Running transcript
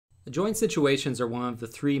Adjoint situations are one of the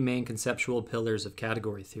three main conceptual pillars of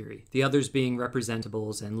category theory, the others being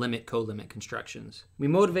representables and limit-colimit constructions. We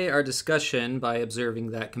motivate our discussion by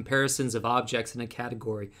observing that comparisons of objects in a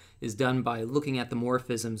category is done by looking at the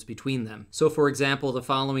morphisms between them. So for example, the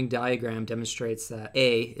following diagram demonstrates that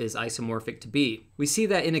A is isomorphic to B. We see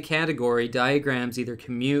that in a category, diagrams either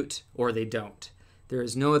commute or they don't. There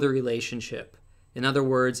is no other relationship. In other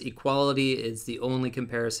words, equality is the only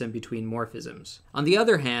comparison between morphisms. On the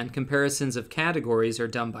other hand, comparisons of categories are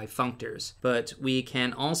done by functors, but we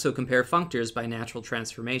can also compare functors by natural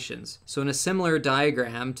transformations. So in a similar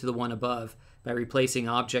diagram to the one above, by replacing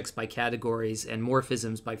objects by categories and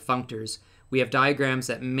morphisms by functors, we have diagrams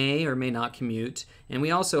that may or may not commute, and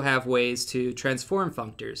we also have ways to transform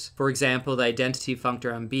functors. For example, the identity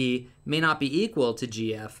functor on B may not be equal to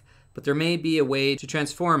GF, but there may be a way to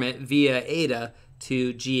transform it via eta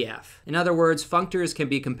to GF. In other words, functors can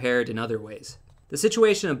be compared in other ways. The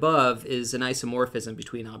situation above is an isomorphism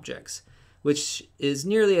between objects, which is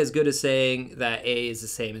nearly as good as saying that A is the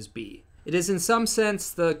same as B. It is in some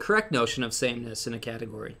sense the correct notion of sameness in a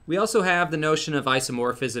category. We also have the notion of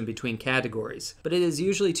isomorphism between categories, but it is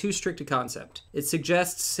usually too strict a concept. It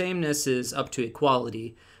suggests sameness is up to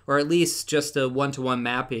equality, or at least just a one-to-one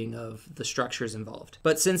mapping of the structures involved.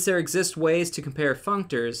 But since there exist ways to compare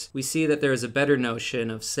functors, we see that there is a better notion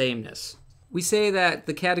of sameness. We say that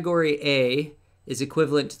the category A is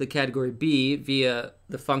equivalent to the category B via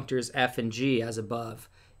the functors f and g as above,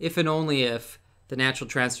 if and only if the natural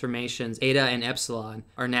transformations eta and epsilon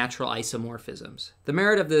are natural isomorphisms. The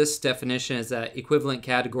merit of this definition is that equivalent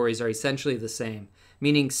categories are essentially the same,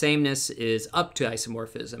 meaning sameness is up to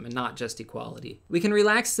isomorphism and not just equality. We can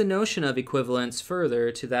relax the notion of equivalence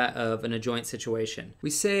further to that of an adjoint situation. We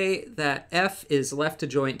say that F is left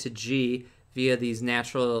adjoint to G via these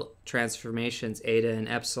natural transformations eta and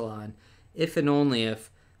epsilon, if and only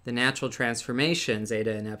if the natural transformations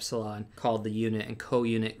eta and epsilon, called the unit and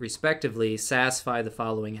co-unit respectively, satisfy the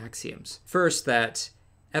following axioms. First, that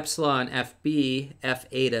epsilon fb f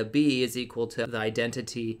eta b is equal to the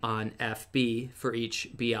identity on fb for each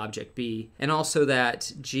b object b, and also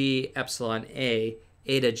that g epsilon a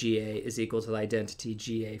eta ga is equal to the identity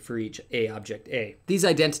ga for each a object a. These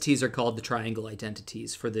identities are called the triangle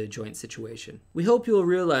identities for the adjoint situation. We hope you will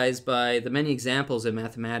realize by the many examples in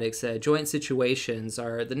mathematics that adjoint situations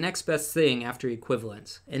are the next best thing after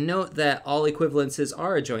equivalence. And note that all equivalences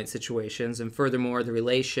are adjoint situations, and furthermore the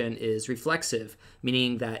relation is reflexive,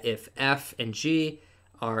 meaning that if f and g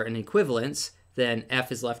are an equivalence, then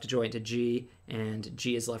f is left adjoint to g and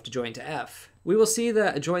g is left adjoint to f. We will see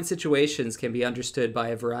that adjoint situations can be understood by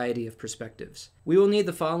a variety of perspectives. We will need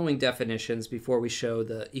the following definitions before we show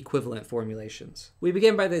the equivalent formulations. We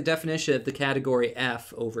begin by the definition of the category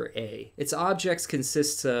F over A. Its objects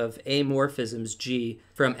consists of amorphisms G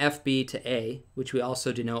from FB to A, which we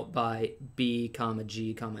also denote by B,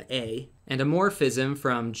 G, A, and a morphism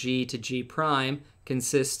from G to G prime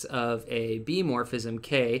consists of a B morphism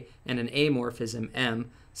K and an A morphism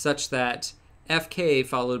M, such that Fk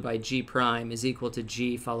followed by G prime is equal to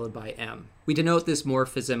G followed by M. We denote this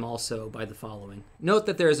morphism also by the following. Note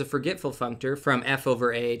that there is a forgetful functor from F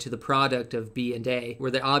over A to the product of B and A,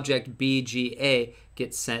 where the object BGA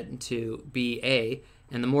gets sent to BA,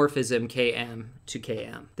 and the morphism Km to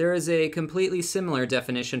Km. There is a completely similar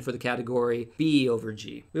definition for the category B over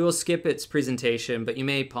G. We will skip its presentation, but you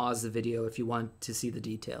may pause the video if you want to see the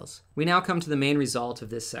details. We now come to the main result of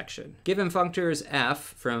this section. Given functors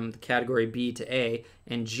F from the category B to A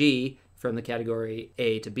and G from the category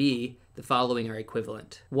A to B, the following are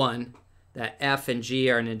equivalent. 1. That F and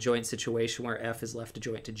G are in an adjoint situation where F is left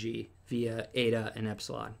adjoint to G via eta and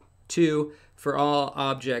epsilon. 2. For all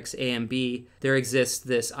objects A and B, there exists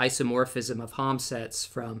this isomorphism of Hom sets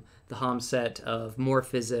from the Hom set of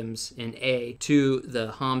morphisms in A to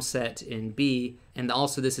the Hom set in B, and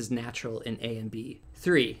also this is natural in A and B.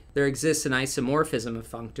 3. There exists an isomorphism of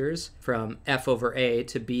functors from F over A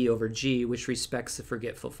to B over G, which respects the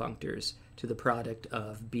forgetful functors to the product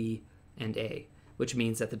of B and A, which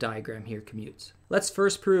means that the diagram here commutes. Let's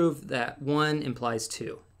first prove that 1 implies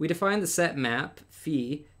 2. We define the set map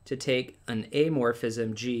phi to take an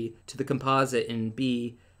amorphism G to the composite in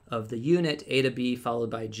B of the unit A to B followed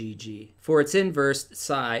by GG. For its inverse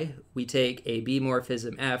psi, we take a B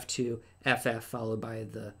morphism F to FF followed by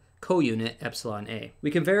the co-unit epsilon A. We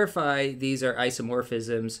can verify these are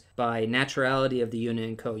isomorphisms by naturality of the unit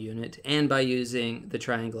and co-unit and by using the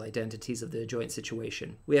triangle identities of the adjoint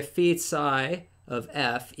situation. We have phi psi of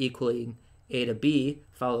F equaling A to B,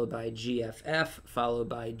 followed by GFF, followed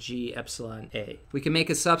by G epsilon A. We can make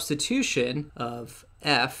a substitution of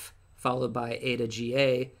F followed by A to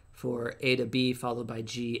GA for A to B followed by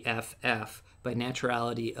G F F by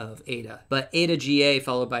naturality of eta. But A to GA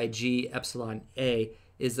followed by G epsilon A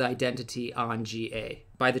is the identity on GA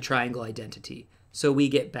by the triangle identity. So we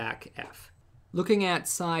get back F. Looking at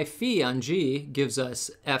psi phi on G gives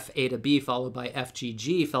us F A to B followed by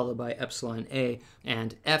FGG followed by epsilon A,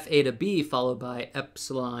 and F A to B followed by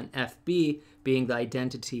epsilon FB being the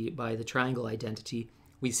identity by the triangle identity,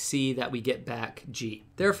 we see that we get back G.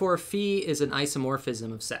 Therefore, phi is an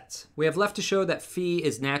isomorphism of sets. We have left to show that phi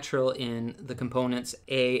is natural in the components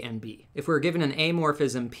A and B. If we're given an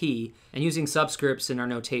amorphism P, and using subscripts in our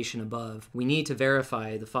notation above, we need to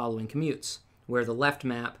verify the following commutes, where the left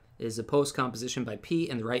map is the post-composition by P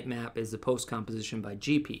and the right map is the post-composition by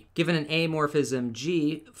GP. Given an amorphism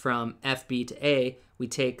G from FB to A, we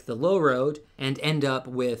take the low road and end up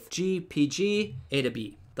with GPG A to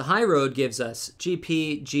B. The high road gives us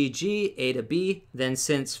GP, GG, A to B. Then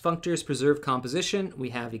since functors preserve composition,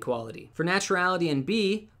 we have equality. For naturality in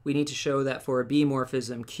B, we need to show that for a B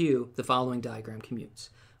morphism Q, the following diagram commutes,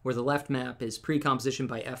 where the left map is pre-composition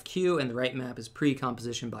by FQ and the right map is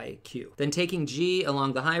pre-composition by Q. Then taking G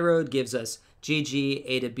along the high road gives us GG,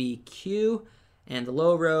 A to B, Q, and the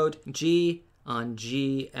low road, G on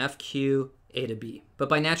G, FQ, A to B. But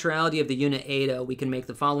by naturality of the unit eta, we can make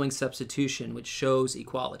the following substitution, which shows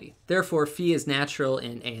equality. Therefore, phi is natural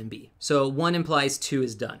in A and B. So 1 implies 2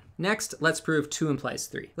 is done. Next, let's prove 2 implies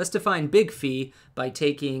 3. Let's define big phi by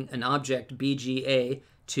taking an object BGA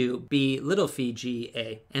to B little phi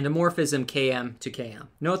GA, and a morphism Km to Km.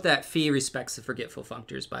 Note that phi respects the forgetful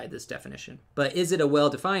functors by this definition. But is it a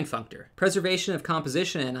well-defined functor? Preservation of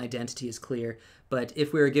composition and identity is clear, but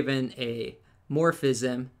if we are given a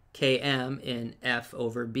morphism Km in F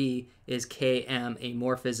over B, is Km a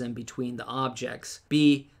morphism between the objects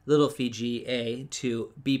B little phi GA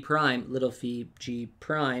to B prime little phi G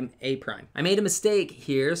prime A prime? I made a mistake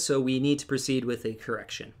here, so we need to proceed with a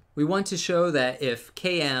correction. We want to show that if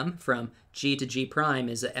Km from G to G prime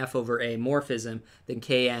is a F over A morphism, then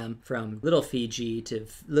Km from little phi G to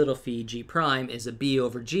little phi G prime is a B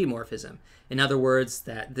over G morphism. In other words,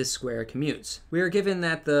 that this square commutes. We are given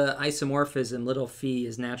that the isomorphism little phi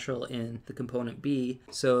is natural in the component B,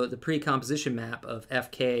 so the pre-composition map of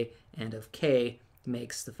Fk and of K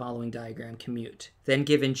makes the following diagram commute. Then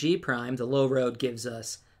given G prime, the low road gives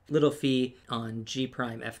us little phi on G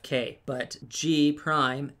prime Fk, but G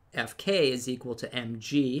prime Fk is equal to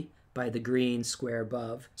mg by the green square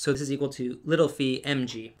above. So this is equal to little phi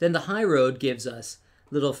mg. Then the high road gives us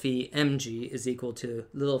little phi mg is equal to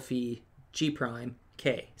little phi G prime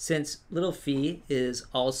K. Since little phi is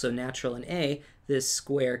also natural in A, this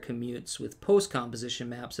square commutes with post-composition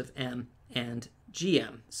maps of M and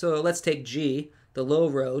GM. So let's take G. The low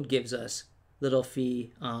road gives us little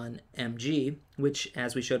phi on mg, which,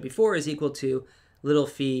 as we showed before, is equal to little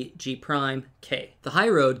phi G prime K. The high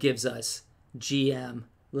road gives us GM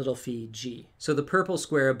little phi G. So the purple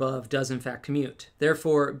square above does in fact commute.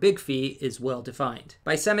 Therefore, big phi is well defined.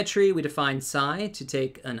 By symmetry, we define psi to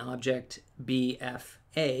take an object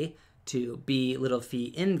BFA to B little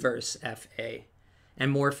phi inverse FA,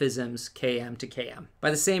 and morphisms Km to Km.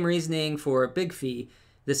 By the same reasoning for big phi,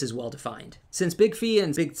 this is well defined. Since big phi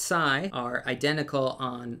and big psi are identical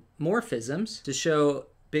on morphisms, to show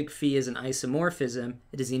big phi is an isomorphism,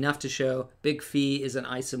 it is enough to show big phi is an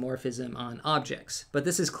isomorphism on objects. But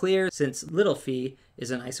this is clear since little phi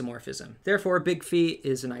is an isomorphism. Therefore, big phi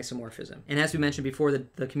is an isomorphism. And as we mentioned before, the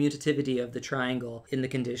commutativity of the triangle in the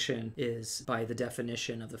condition is by the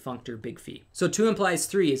definition of the functor big phi. So 2 implies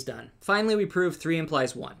 3 is done. Finally, we prove 3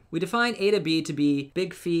 implies 1. We define A to B to be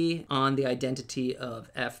big phi on the identity of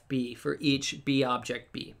FB for each B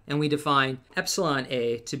object B. And we define epsilon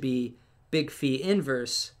A to be big phi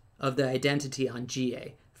inverse of the identity on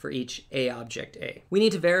GA for each A object A. We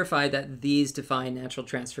need to verify that these define natural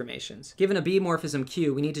transformations. Given a B morphism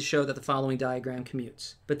Q, we need to show that the following diagram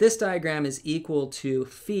commutes. But this diagram is equal to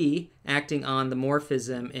phi acting on the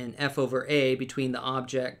morphism in F over A between the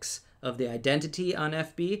objects of the identity on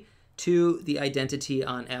FB to the identity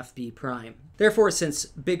on FB prime. Therefore, since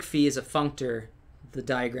big phi is a functor, the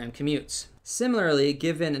diagram commutes. Similarly,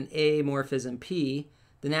 given an A morphism P,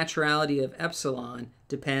 the naturality of epsilon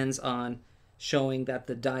depends on showing that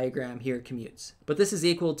the diagram here commutes. But this is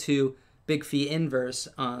equal to big phi inverse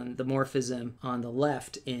on the morphism on the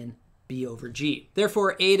left in B over G.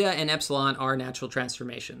 Therefore, eta and epsilon are natural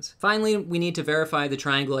transformations. Finally, we need to verify the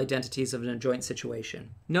triangle identities of an adjoint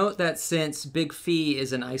situation. Note that since big phi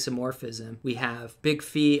is an isomorphism, we have big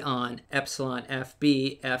phi on epsilon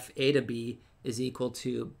FB, F A to B, is equal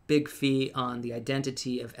to big phi on the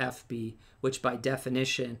identity of FB, which by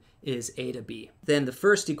definition is A to B. Then the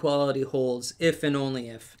first equality holds if and only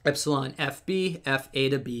if epsilon FB, F A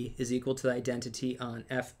to B is equal to the identity on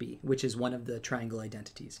FB, which is one of the triangle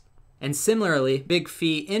identities. And similarly, big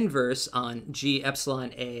phi inverse on G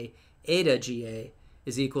epsilon A, eta GA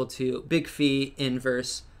is equal to big phi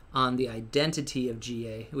inverse on the identity of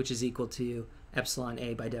GA, which is equal to epsilon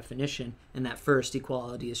A by definition, and that first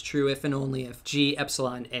equality is true if and only if G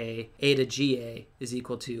epsilon A, eta GA is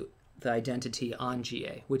equal to the identity on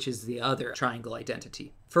GA, which is the other triangle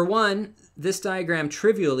identity. For one, this diagram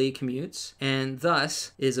trivially commutes, and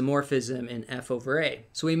thus is a morphism in F over A.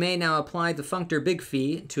 So we may now apply the functor big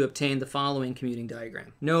phi to obtain the following commuting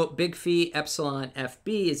diagram. Note big phi epsilon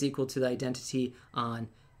FB is equal to the identity on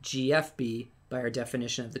GFB by our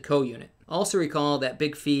definition of the co-unit. Also recall that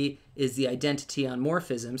big phi is the identity on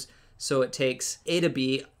morphisms, so it takes A to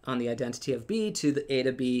B on the identity of B to the A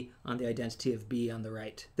to B on the identity of B on the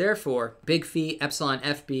right. Therefore, big phi epsilon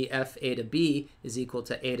FB F A to B is equal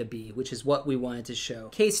to A to B, which is what we wanted to show.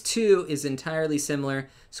 Case 2 is entirely similar,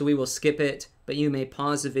 so we will skip it, but you may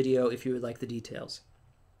pause the video if you would like the details.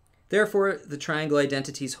 Therefore, the triangle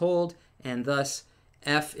identities hold, and thus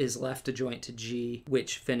F is left adjoint to G,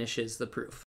 which finishes the proof.